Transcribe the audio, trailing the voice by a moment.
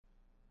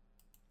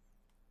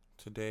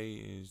Today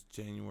is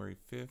January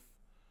 5th,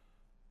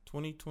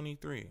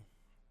 2023.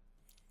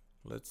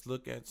 Let's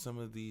look at some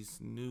of these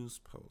news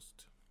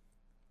posts.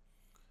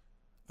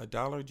 A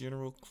Dollar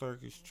General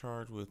clerk is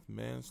charged with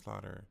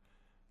manslaughter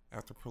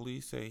after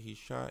police say he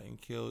shot and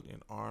killed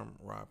an armed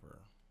robber.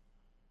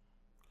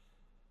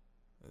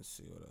 Let's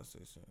see what else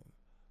they said.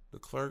 The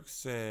clerk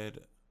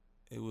said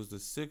it was the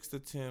sixth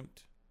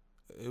attempt.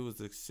 It was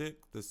the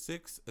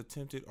sixth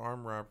attempted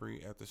armed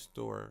robbery at the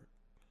store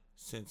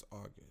since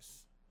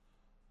August.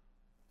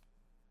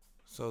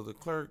 So the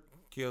clerk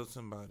killed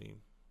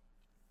somebody,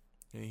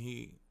 and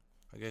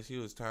I guess he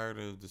was tired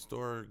of the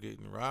store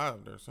getting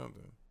robbed or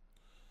something.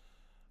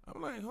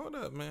 I'm like, hold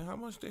up, man, how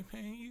much they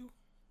paying you?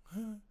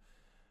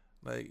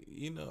 Like,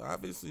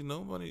 obviously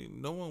no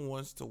one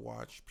wants to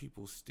watch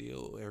people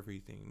steal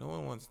everything. No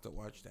one wants to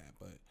watch that,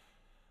 but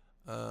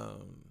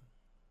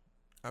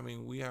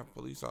we have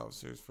police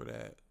officers for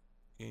that,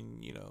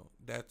 and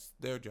that's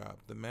their job.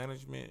 The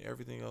management,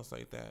 everything else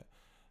like that.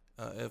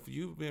 If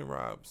you've been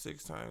robbed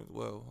 6 times,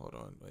 well, hold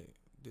on, wait,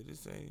 did it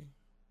say?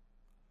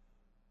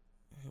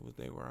 Were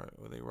they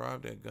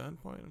robbed at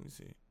gunpoint? Let me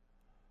see.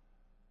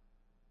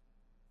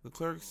 The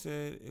clerk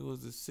said it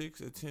was the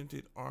sixth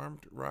attempted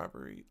armed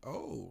robbery.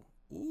 Oh,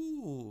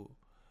 ooh,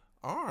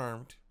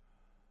 armed?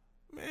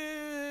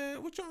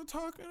 Man, what y'all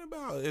talking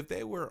about? If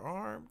they were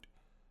armed,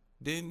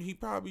 then he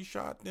probably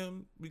shot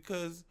them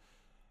because,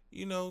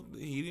 he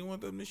didn't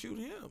want them to shoot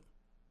him.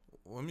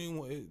 I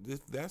mean,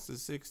 that's the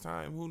sixth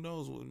time. Who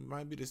knows? It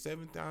might be the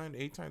seventh time,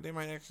 eighth time. They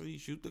might actually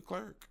shoot the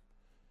clerk.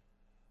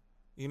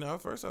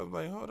 At first I was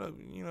like, hold up,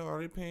 are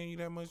they paying you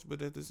that much?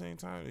 But at the same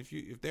time,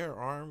 if they're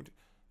armed,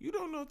 you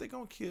don't know if they're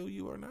gonna kill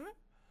you or not.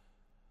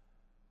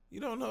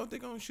 You don't know if they're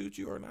gonna shoot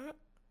you or not.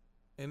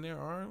 And they're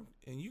armed,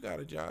 and you got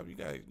a job. You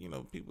got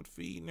people to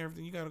feed and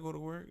everything. You got to go to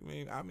work.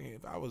 I mean,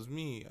 if I was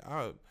me,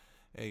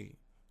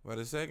 by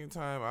the second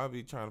time, I'd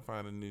be trying to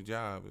find a new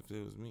job if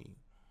it was me.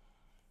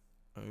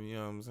 You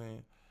know what I'm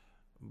saying?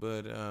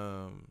 But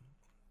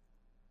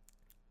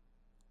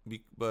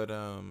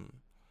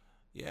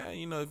yeah,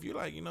 if you're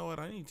like, what,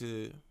 I need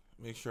to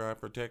make sure I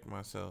protect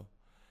myself,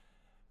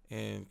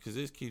 and because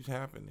this keeps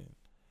happening,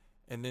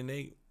 and then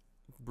they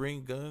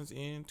bring guns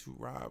in to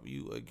rob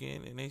you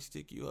again, and they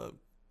stick you up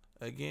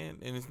again,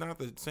 and it's not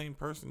the same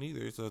person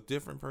either. It's a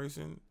different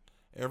person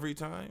every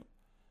time.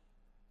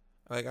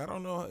 Like, I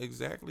don't know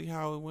exactly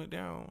how it went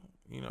down.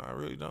 I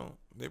really don't.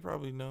 They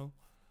probably know.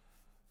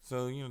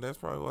 So, that's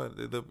probably what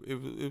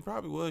it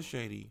probably was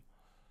shady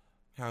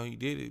how he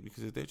did it,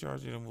 because if they're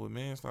charging him with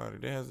manslaughter,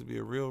 there has to be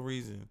a real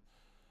reason.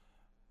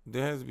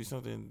 There has to be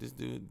something this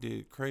dude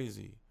did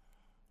crazy,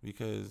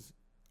 because,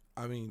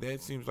 that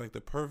seems like the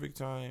perfect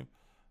time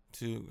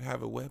to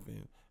have a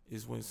weapon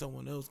is when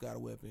someone else got a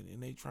weapon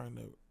and they trying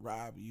to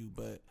rob you,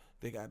 but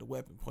they got the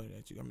weapon pointed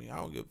at you.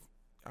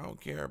 I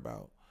don't care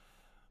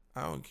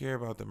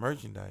about the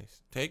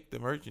merchandise. Take the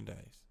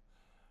merchandise.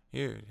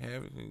 Here,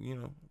 have it,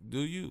 do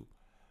you.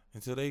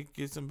 Until they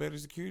get some better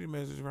security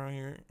measures around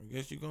here, I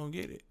guess you're going to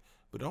get it.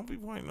 But don't be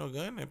pointing no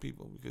gun at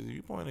people, because if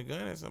you point a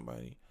gun at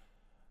somebody,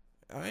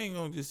 I ain't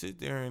going to just sit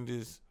there and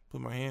just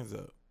put my hands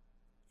up.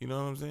 You know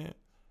what I'm saying?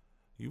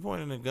 You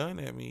pointing a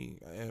gun at me,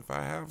 if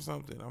I have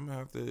something, I'm going to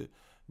have to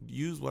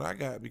use what I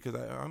got, because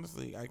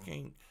I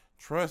can't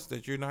trust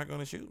that you're not going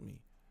to shoot me.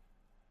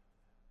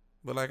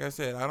 But like I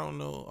said, I don't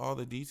know all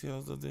the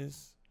details of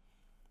this.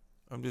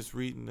 I'm just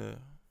reading the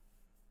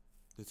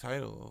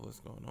title of what's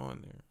going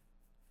on there.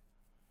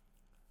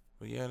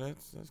 But yeah,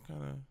 that's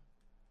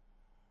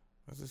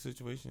the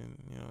situation,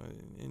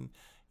 and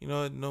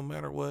no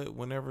matter what,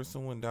 whenever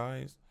someone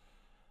dies,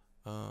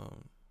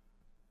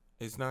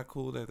 it's not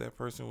cool that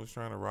person was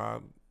trying to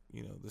rob,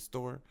 the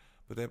store,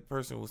 but that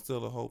person was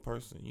still a whole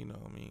person,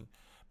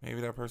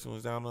 maybe that person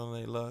was down on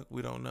their luck,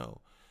 we don't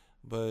know,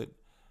 but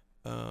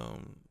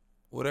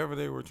whatever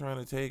they were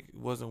trying to take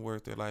wasn't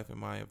worth their life, in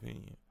my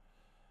opinion.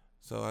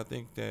 So I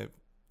think that,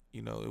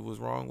 it was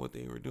wrong what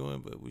they were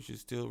doing, but we should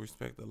still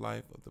respect the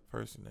life of the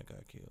person that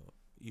got killed,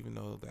 even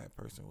though that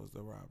person was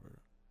the robber.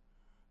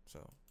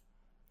 So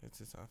that's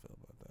just how I feel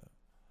about that.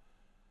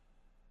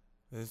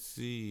 Let's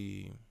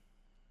see.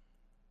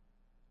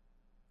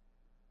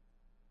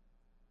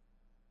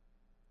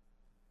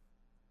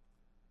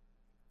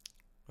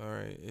 All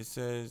right.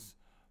 The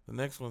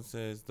next one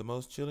says, the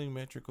most chilling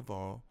metric of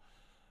all,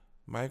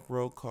 Mike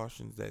Rowe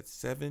cautions that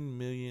 7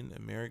 million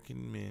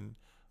American men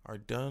are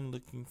done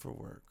looking for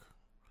work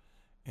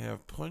and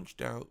have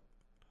punched out,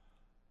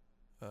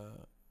 and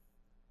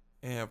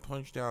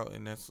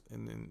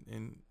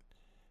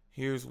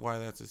here's why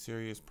that's a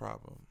serious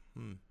problem.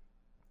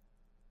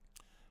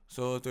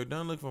 So if they're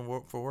done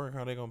looking for work,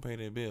 how they gonna pay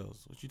their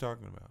bills? What you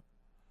talking about?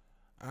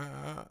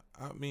 I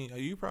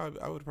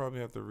would probably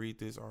have to read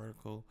this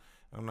article.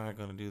 I'm not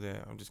gonna do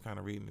that. I'm just kind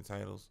of reading the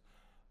titles.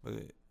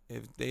 But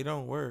if they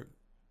don't work,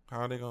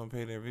 how are they gonna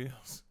pay their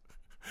bills?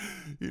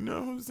 You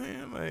know what I'm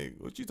saying? Like,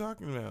 what you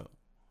talking about?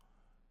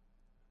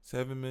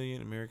 7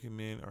 million American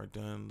men are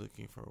done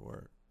looking for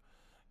work.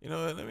 You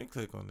know what? Let me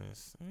click on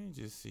this. Let me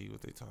just see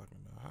what they talking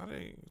about. What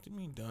do you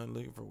mean done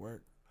looking for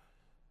work?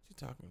 What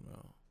you talking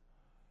about?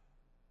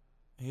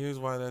 Here's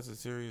why that's a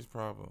serious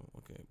problem.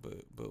 Okay,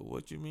 but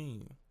what you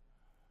mean?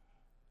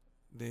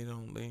 They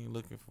ain't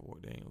looking for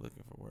work. They ain't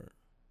looking for work.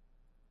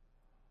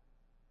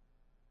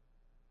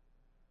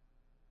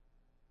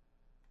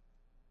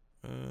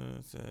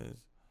 It says,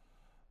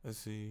 let's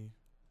see.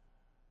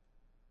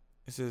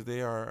 It says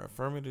they are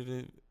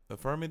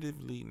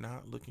affirmatively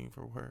not looking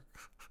for work.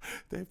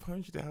 They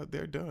punched out.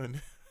 They're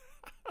done.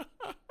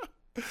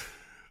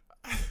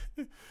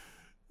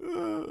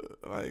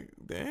 Like,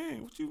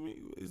 dang, what you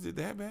mean? Is it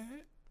that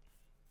bad?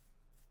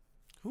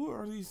 Who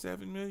are these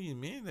 7 million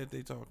men that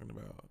they talking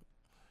about?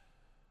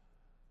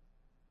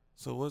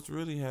 So what's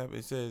really happening?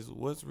 It says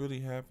what's really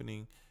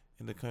happening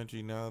in the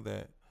country now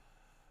that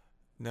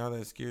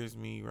scares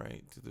me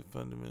right to the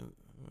fundamental,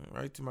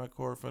 right to my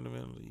core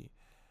fundamentally.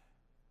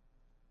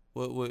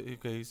 What?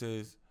 Okay, he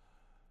says.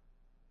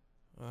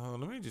 Let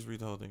me just read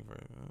the whole thing for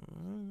you.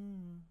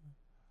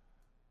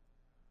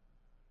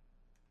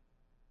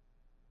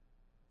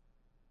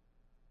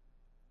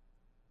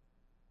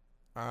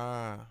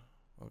 Ah,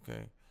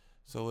 okay.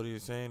 So what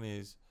he's saying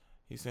is,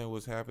 he's saying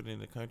what's happening in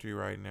the country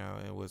right now,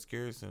 and what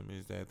scares him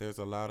is that there's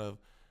a lot of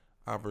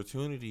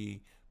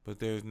opportunity, but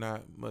there's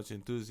not much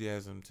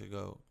enthusiasm to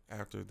go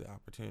after the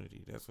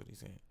opportunity. That's what he's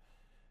saying.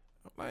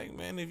 I'm like,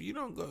 man, if you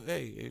don't go,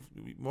 hey, if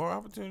more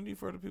opportunity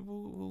for the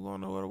people who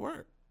don't know how to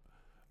work.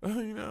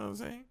 You know what I'm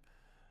saying?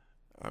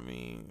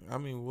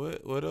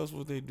 What else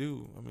would they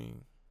do?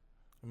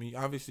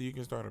 Obviously you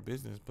can start a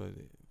business, but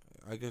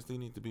I guess they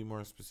need to be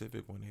more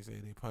specific when they say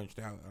they punched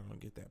out. I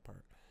don't get that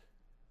part.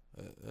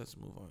 Let's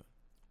move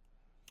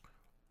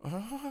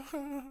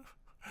on.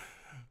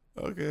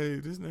 Okay,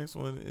 this next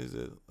one is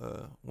a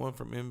one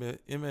from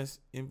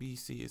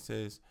MSNBC. It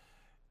says,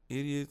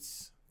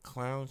 "Idiots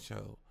Clown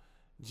Show.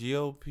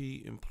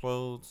 GOP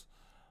implodes.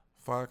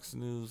 Fox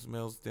News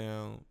melts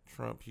down.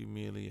 Trump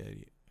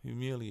humiliated."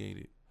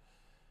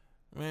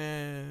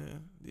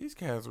 Man, these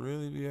cats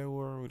really be at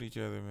war with each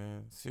other,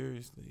 man.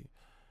 Seriously.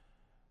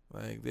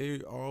 Like, they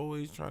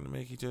always trying to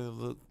make each other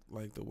look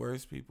like the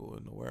worst people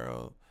in the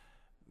world.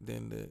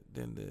 Then the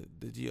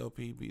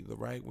GOP be the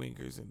right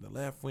wingers and the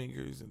left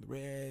wingers and the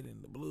red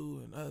and the blue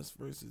and us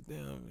versus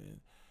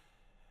them.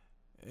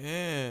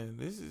 And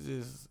this is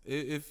just,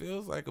 it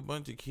feels like a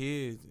bunch of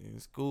kids in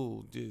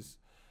school just,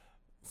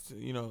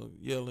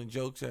 yelling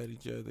jokes at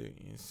each other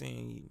and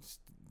saying,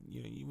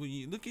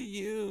 you look at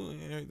you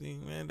and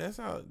everything, man. That's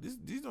how this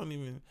does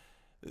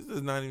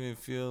not even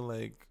feel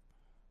like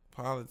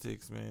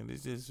politics, man.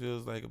 This just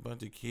feels like a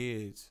bunch of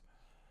kids.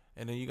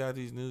 And then you got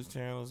these news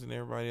channels and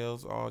everybody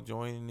else all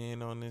joining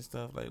in on this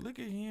stuff. Like, look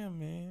at him,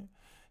 man.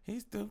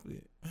 He's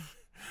stupid.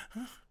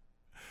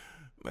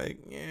 Like,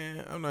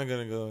 yeah, I'm not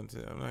gonna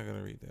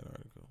read that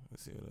article.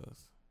 Let's see what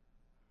else.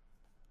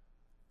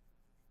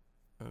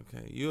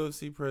 Okay,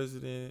 UFC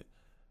president.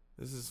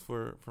 This is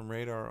from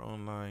Radar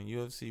Online.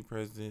 UFC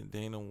president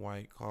Dana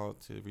White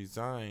called to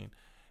resign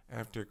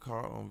after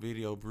caught on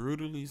video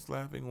brutally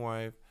slapping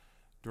wife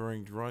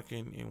during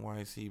drunken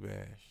NYC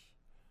bash.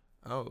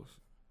 Oh,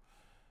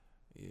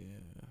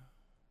 yeah.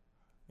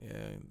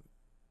 Yeah.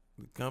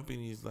 The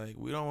company's like,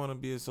 we don't want to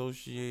be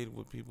associated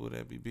with people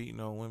that be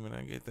beating on women.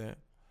 I get that.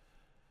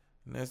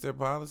 And that's their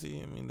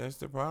policy. That's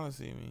their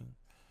policy.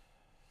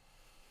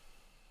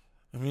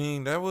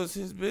 That was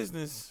his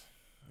business.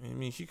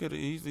 She could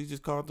have easily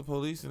just called the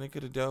police and they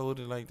could have dealt with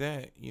it like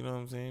that. You know what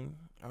I'm saying?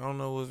 I don't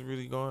know what's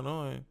really going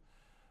on.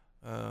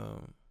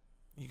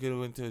 He could have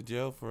went to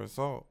jail for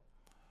assault.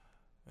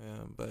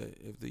 But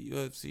if the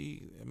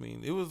UFC,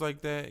 it was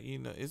like that.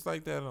 It's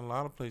like that in a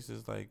lot of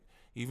places. Like,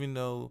 even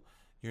though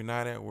you're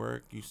not at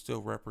work, you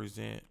still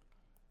represent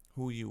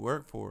who you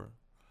work for.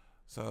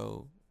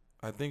 So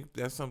I think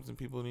that's something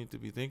people need to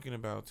be thinking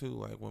about too.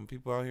 Like, when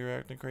people out here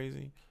acting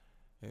crazy,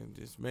 and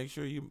just make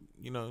sure you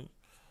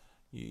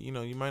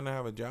might not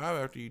have a job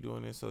after you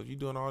doing this. So if you're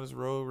doing all this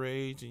road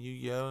rage and you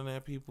yelling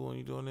at people and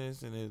you doing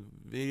this, and the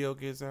video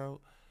gets out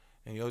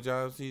and your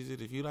job sees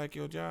it, if you like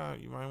your job,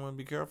 you might want to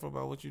be careful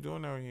about what you're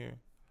doing out here.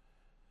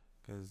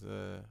 Cause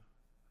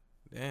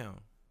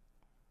damn,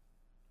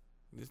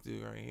 this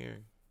dude right here.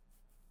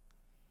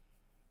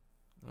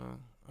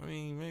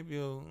 Maybe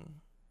he'll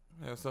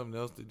have something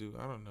else to do.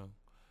 I don't know.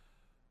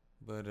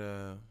 But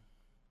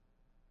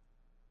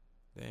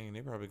dang,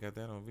 they probably got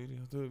that on video.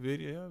 Do a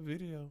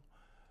video.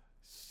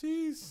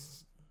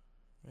 Jeez.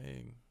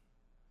 Man.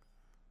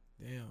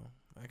 Damn.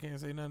 I can't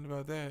say nothing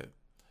about that.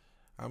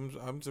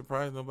 I'm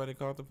surprised nobody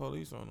called the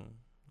police on them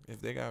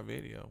if they got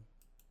video.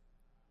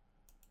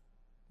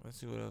 Let's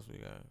see what else we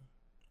got.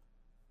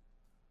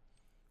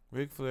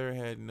 Ric Flair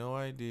had no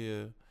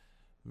idea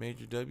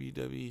major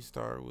WWE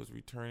star was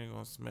returning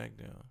on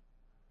SmackDown.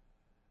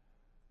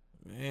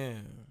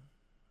 Man,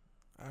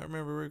 I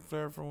remember Ric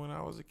Flair from when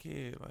I was a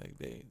kid. Like,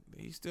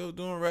 he's still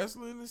doing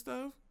wrestling and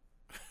stuff.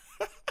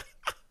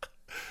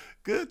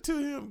 Good to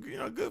him,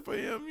 good for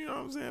him, you know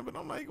what I'm saying? But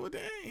I'm like, well,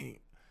 dang,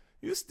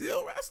 you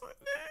still wrestling,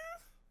 man?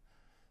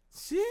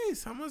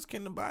 Jeez, how much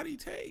can the body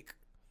take?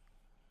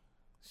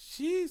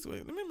 Jeez,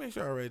 wait, let me make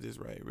sure I read this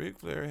right. Ric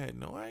Flair had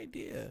no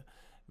idea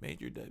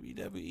major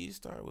WWE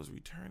star was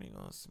returning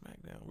on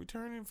SmackDown.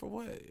 Returning for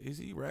what? Is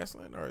he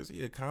wrestling or is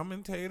he a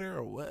commentator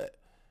or what?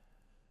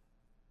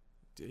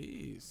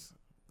 Jeez.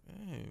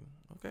 Dang.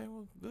 Okay,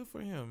 well, good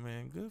for him,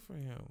 man. Good for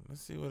him.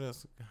 Let's see what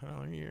else got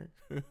on here.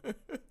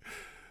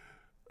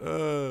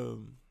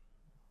 um,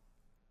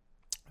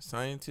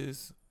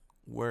 Scientists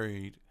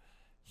worried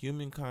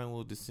humankind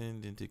will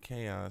descend into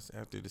chaos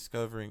after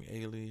discovering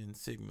alien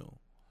signal.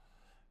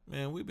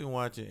 Man, we've been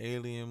watching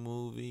alien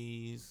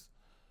movies,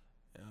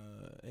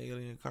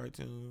 alien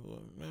cartoons.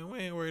 Man, we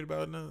ain't worried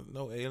about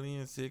no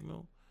alien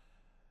signal.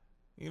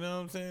 You know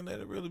what I'm saying?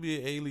 That'd really be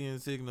an alien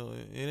signal,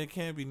 and it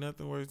can't be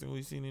nothing worse than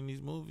we've seen in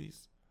these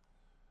movies.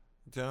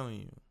 I'm telling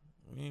you,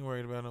 we ain't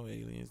worried about no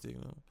alien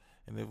signal.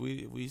 And if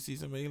we see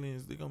some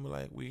aliens, they're gonna be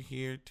like, we're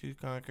here to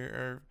conquer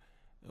Earth,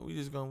 and we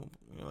just gonna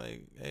be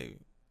like, hey,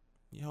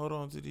 you hold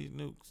on to these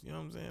nukes. You know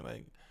what I'm saying?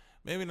 Like,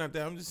 maybe not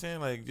that. I'm just saying,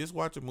 like, just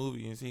watch a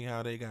movie and see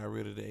how they got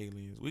rid of the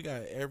aliens. We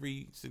got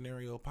every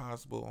scenario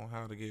possible on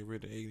how to get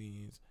rid of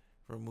aliens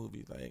from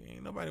movies. Like,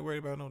 ain't nobody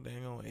worried about no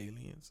dang on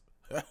aliens.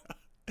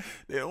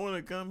 They don't want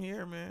to come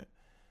here, man.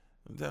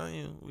 I'm telling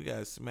you, we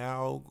got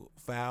Smaug,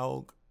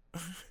 Faug.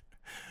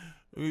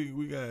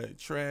 we got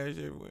trash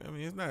everywhere. I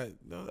mean, it's not.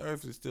 The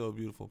Earth is still a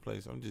beautiful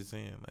place. I'm just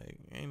saying, like,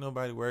 ain't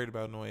nobody worried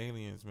about no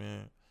aliens,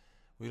 man.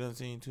 We done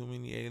seen too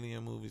many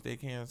alien movies. They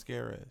can't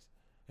scare us.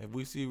 If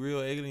we see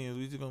real aliens,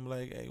 we just gonna be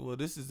like, hey, well,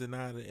 this is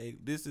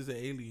this is an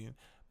alien,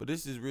 but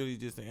this is really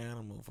just an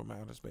animal from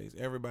outer space.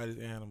 Everybody's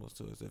animals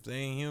to us. If they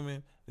ain't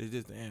human, they're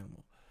just an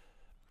animal.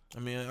 I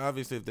mean,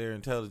 obviously, if they're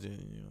intelligent,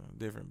 you know,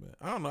 different. But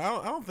I don't know.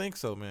 I don't think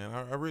so, man.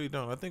 I really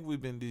don't. I think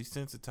we've been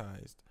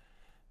desensitized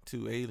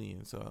to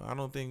aliens. So I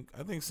don't think.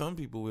 I think some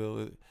people will.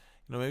 You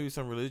know, maybe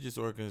some religious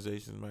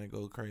organizations might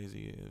go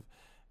crazy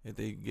if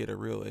they get a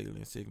real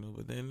alien signal.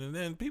 But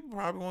then people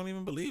probably won't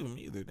even believe them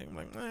either. They're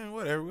like, man,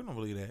 whatever. We don't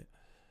believe that.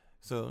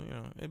 So you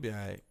know, it'd be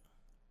alright.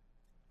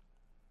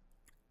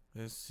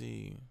 Let's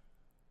see.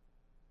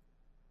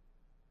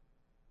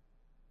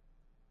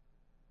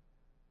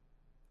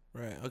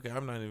 Right. Okay.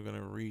 I'm not even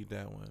gonna read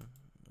that one.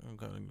 I'm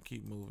gonna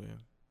keep moving.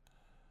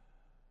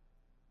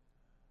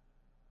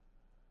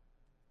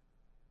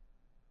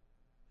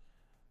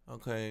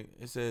 Okay.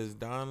 It says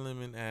Don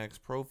Lemon asks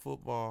Pro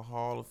Football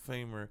Hall of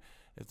Famer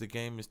if the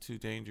game is too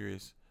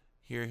dangerous.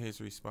 Hear his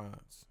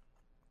response.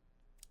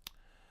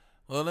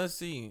 Well, let's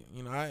see.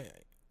 You know,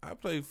 I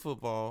played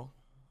football.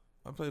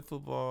 I played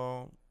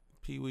football,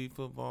 pee wee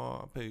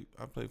football.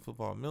 I played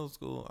football in middle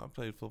school. I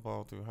played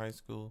football through high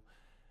school,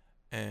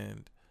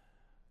 and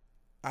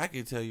I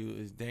can tell you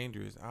it's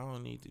dangerous. I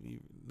don't need to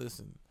be.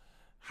 Listen,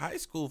 high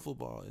school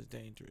football is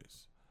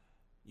dangerous.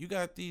 You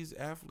got these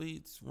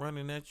athletes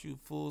running at you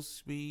full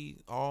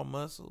speed, all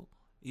muscle.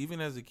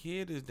 Even as a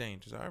kid, it's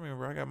dangerous. I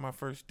remember I got my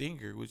first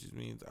stinger, which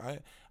means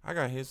I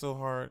got hit so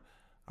hard,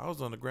 I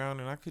was on the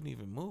ground and I couldn't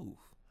even move.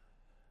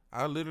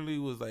 I literally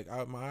was like,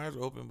 my eyes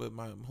were open, but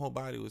my whole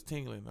body was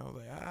tingling. I was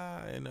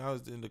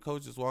like, and the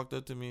coach just walked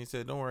up to me and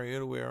said, "Don't worry,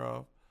 it'll wear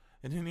off."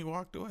 And then he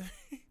walked away.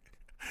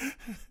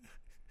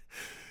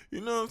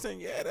 You know what I'm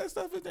saying? Yeah, that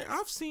stuff is there.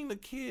 I've seen a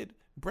kid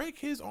break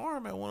his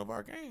arm at one of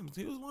our games.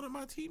 He was one of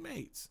my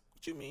teammates.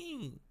 What you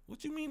mean?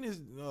 What you mean is?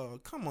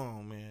 Come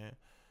on, man.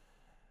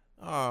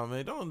 Oh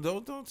man,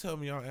 don't tell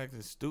me y'all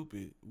acting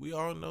stupid. We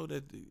all know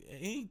that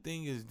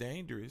anything is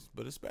dangerous,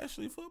 but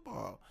especially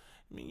football.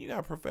 I mean, you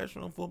got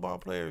professional football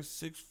players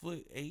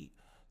 6'8",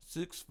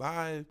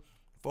 6'5",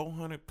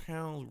 400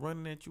 pounds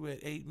running at you at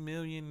 8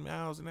 million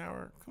miles an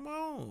hour. Come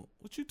on,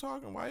 what you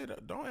talking? Why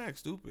don't act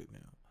stupid now?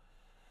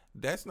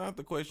 That's not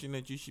the question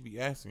that you should be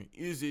asking.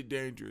 Is it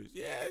dangerous?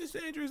 Yeah, it's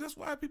dangerous. That's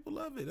why people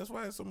love it. That's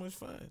why it's so much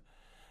fun.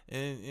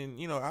 And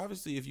you know,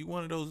 obviously, if you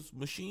one of those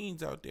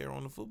machines out there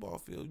on the football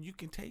field, you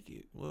can take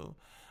it. Well,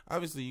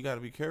 obviously, you got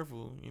to be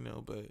careful, you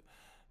know. But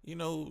you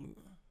know,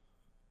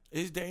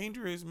 it's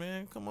dangerous,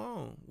 man. Come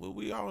on. Well,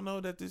 we all know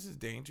that this is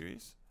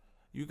dangerous.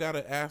 You got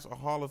to ask a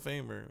Hall of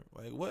Famer,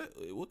 like,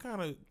 what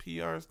kind of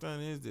PR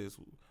stunt is this?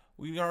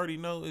 We already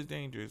know it's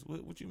dangerous.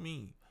 What you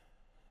mean?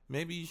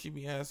 Maybe you should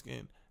be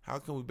asking, how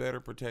can we better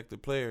protect the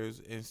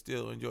players and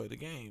still enjoy the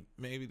game?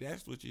 Maybe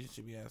that's what you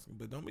should be asking.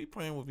 But don't be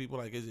playing with people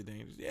like, is it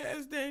dangerous? Yeah,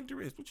 it's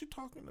dangerous. What you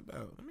talking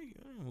about? Let me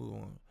move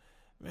on.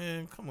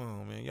 Man, come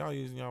on, man. Y'all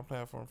using y'all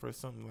platform for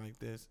something like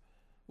this.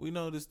 We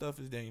know this stuff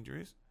is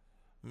dangerous.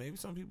 Maybe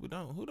some people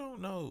don't. Who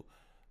don't know?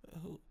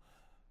 Who?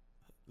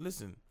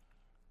 Listen,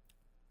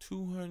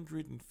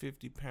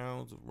 250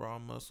 pounds of raw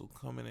muscle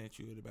coming at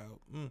you at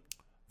about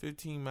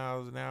 15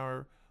 miles an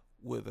hour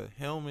with a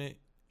helmet,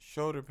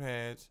 shoulder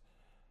pads.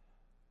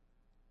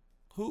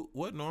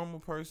 What normal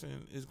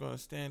person is going to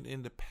stand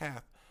in the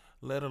path,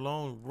 let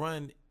alone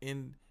run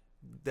in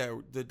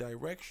the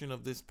direction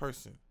of this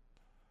person?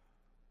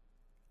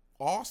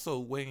 Also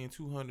weighing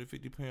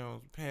 250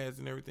 pounds, pads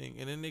and everything,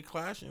 and then they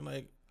clashing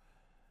like,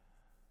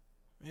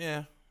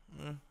 yeah,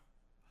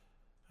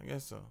 I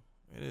guess so.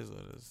 It is what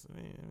it is.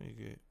 Let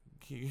me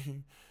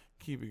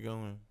keep it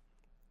going.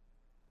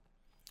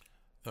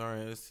 All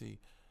right, let's see.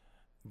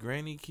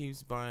 Granny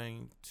keeps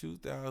buying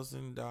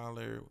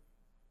 $2,000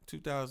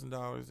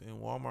 $2,000 in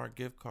Walmart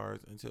gift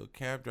cards until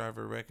cab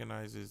driver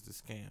recognizes the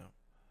scam.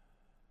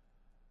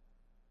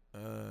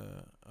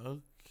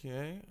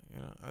 Okay.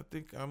 I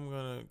think I'm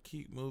gonna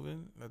keep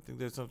moving. I think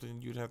there's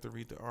something you'd have to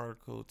read the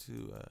article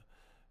to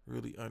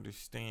really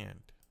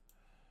understand.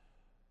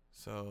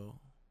 So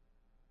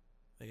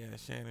they got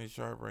Shannon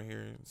Sharpe right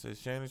here. It says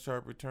Shannon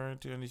Sharpe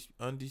returned to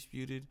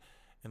Undisputed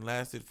and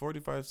lasted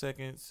 45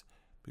 seconds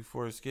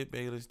before Skip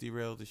Bayless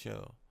derailed the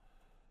show.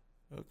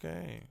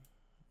 Okay,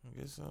 I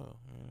guess so.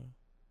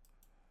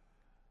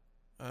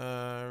 Yeah.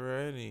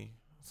 Alrighty.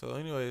 So,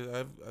 anyways,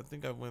 I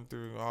think I went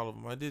through all of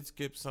them. I did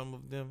skip some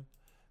of them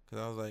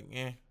because I was like,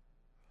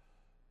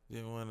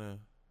 didn't want to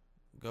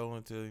go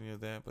into any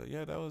of that. But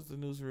yeah, that was the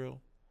newsreel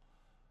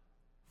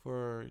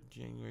for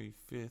January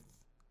 5th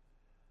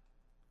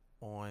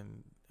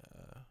on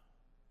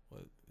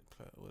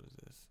what is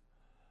this?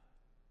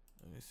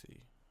 Let me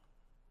see.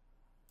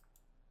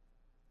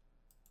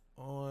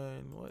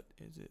 On what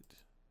is it?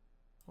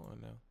 Hold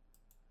on now.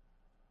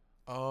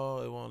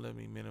 Oh, it won't let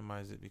me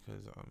minimize it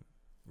because I'm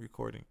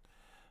recording.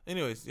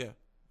 Anyways, yeah,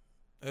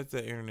 that's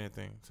the internet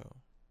thing. So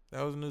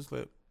that was a news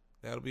clip.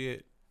 That'll be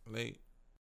it. Late.